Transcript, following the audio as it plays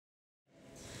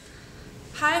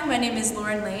Hi, my name is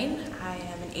Lauren Lane. I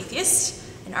am an atheist,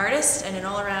 an artist, and an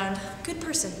all-around good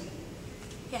person.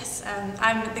 Yes,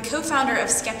 I'm the co-founder of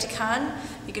Skepticon.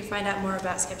 You can find out more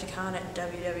about Skepticon at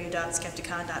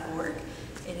www.skepticon.org.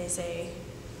 It is a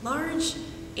large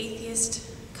atheist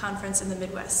conference in the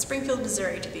Midwest, Springfield,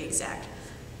 Missouri to be exact.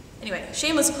 Anyway,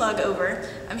 shameless plug over.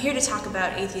 I'm here to talk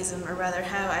about atheism, or rather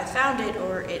how I found it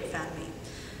or it found me.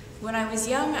 When I was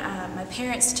young, my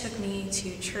parents took me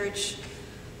to church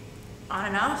on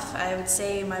and off. I would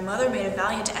say my mother made a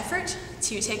valiant effort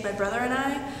to take my brother and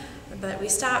I, but we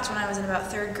stopped when I was in about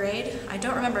 3rd grade. I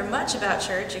don't remember much about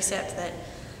church except that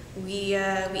we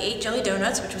ate jelly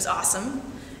donuts, which was awesome,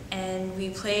 and we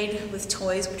played with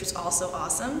toys, which was also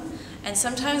awesome, and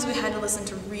sometimes we had to listen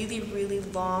to really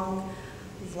long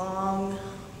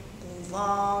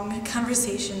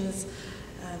conversations.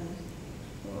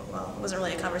 Well, it wasn't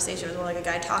really a conversation, it was more like a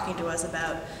guy talking to us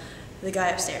about the guy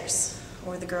upstairs,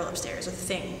 or the girl upstairs, or the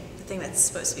thing that's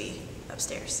supposed to be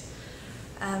upstairs.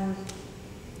 I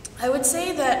would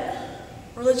say that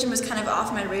religion was kind of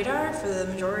off my radar for the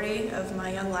majority of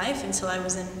my young life until I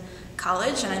was in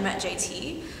college and I met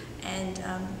JT, and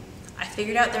I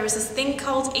figured out there was this thing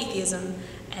called atheism,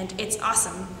 and it's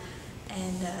awesome.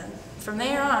 And from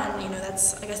there on, I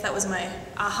guess that was my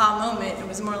aha moment. It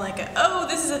was more like oh,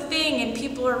 this is a thing, and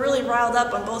people are really riled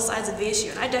up on both sides of the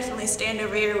issue, and I definitely stand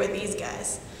over here with these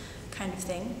guys, kind of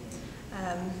thing.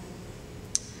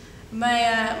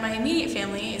 My immediate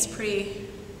family is pretty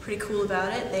cool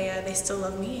about it. They still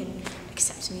love me and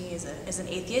accept me as an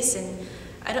atheist, and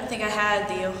I don't think I had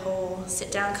the whole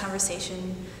sit-down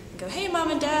conversation and go, hey,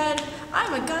 Mom and Dad,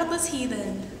 I'm a godless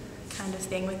heathen kind of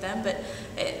thing with them, but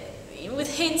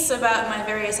with hints about my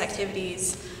various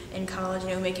activities in college,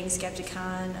 making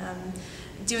Skepticon,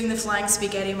 doing the flying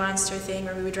spaghetti monster thing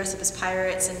where we would dress up as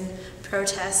pirates and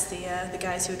protest the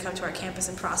guys who would come to our campus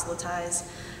and proselytize.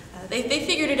 They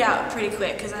figured it out pretty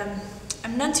quick because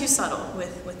I'm none too subtle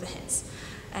with the hints.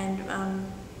 And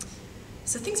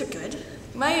so things are good.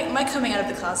 My coming out of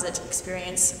the closet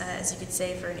experience, as you could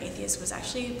say, for an atheist was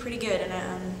actually pretty good, and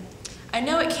I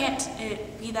know it can't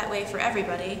be that way for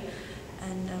everybody,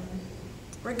 and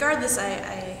regardless,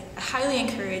 I highly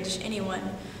encourage anyone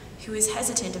who is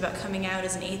hesitant about coming out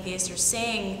as an atheist or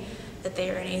saying that they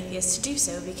are an atheist to do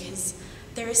so, because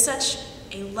there is such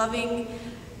a loving,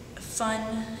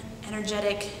 fun,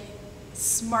 energetic,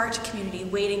 smart community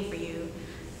waiting for you,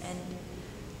 and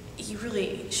you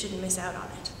really shouldn't miss out on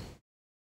it.